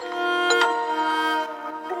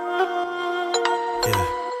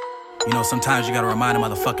You know, sometimes you gotta remind a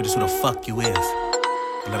motherfucker just who the fuck you is.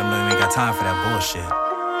 Let them know you ain't got time for that bullshit.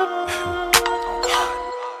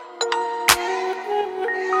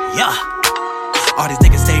 Yeah. All these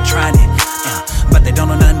niggas stay trying it, but they don't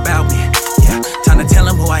know nothing about me. Yeah. Time to tell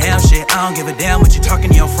them who I am, shit. I don't give a damn what you talking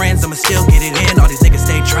to your friends, I'ma still get it in. All these niggas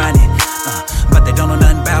stay trying it, but they don't know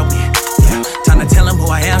nothing about me. Yeah. Time to tell them who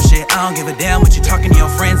I am, shit. I don't give a damn what you talking to your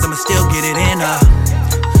friends, I'ma still get it in.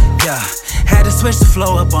 Yeah. Had to switch the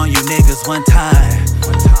flow up on you niggas one time.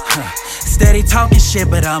 Steady talking shit,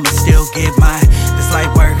 but I'ma still get mine. This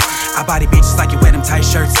light work. I body bitches like you wear them tight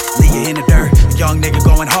shirts. Leave you in the dirt. Young nigga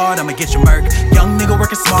going hard, I'ma get you murk. Young nigga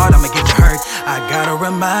working smart, I'ma get you hurt. I gotta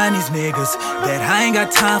remind these niggas that I ain't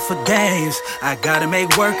got time for games. I gotta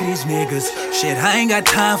make work of these niggas. Shit, I ain't got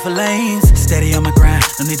time for lanes. Steady on my grind,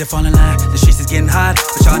 no need to fall in line. The streets is getting hot,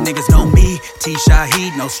 but y'all niggas know me. T.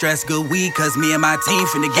 Shaheed, no stress, good weed, cause me and my team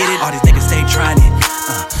finna get it. All these niggas stay trying it,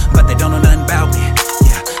 but they don't know nothing about me.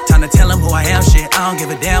 Time to tell them who I am, shit. I don't give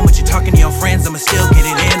a damn what you talking to your friends, I'ma still get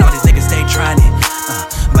it in. All these niggas stay trying it,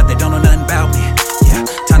 but they don't know nothing about me. Yeah,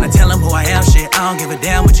 time to tell them who I am, shit. I don't give a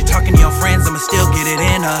damn what you talking to your friends, I'ma still get it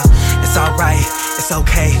in. It's alright, it's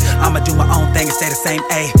okay. I'ma do my own thing and stay the same.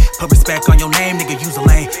 Ayy, put respect on your name, nigga, use a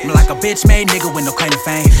lane. I'm like a bitch made nigga with no claim to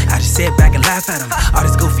fame. I just sit back and laugh at them. All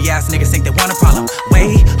these goofy ass niggas think they want a problem.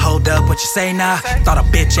 Wait, hold up, what you say now? Thought a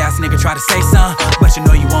bitch ass nigga try to say something, but you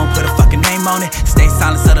know you won't put a fucking name on it. Stay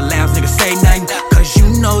silent so the lambs nigga say nothing, cause you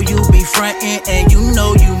know you be frontin' and you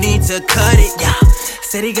know you need to cut it. Yeah.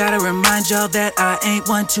 Said he gotta remind y'all that I ain't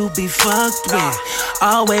one to be fucked with.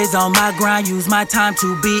 Always on my grind, use my time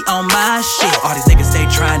to be on my shit. All these niggas stay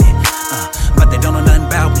trying it, but they don't know nothing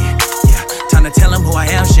about me. Yeah, time to tell them who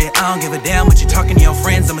I am, shit. I don't give a damn what you talking to your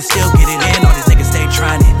friends, I'ma still get it in. All these niggas stay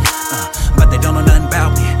trying it, but they don't know nothing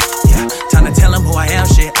about me.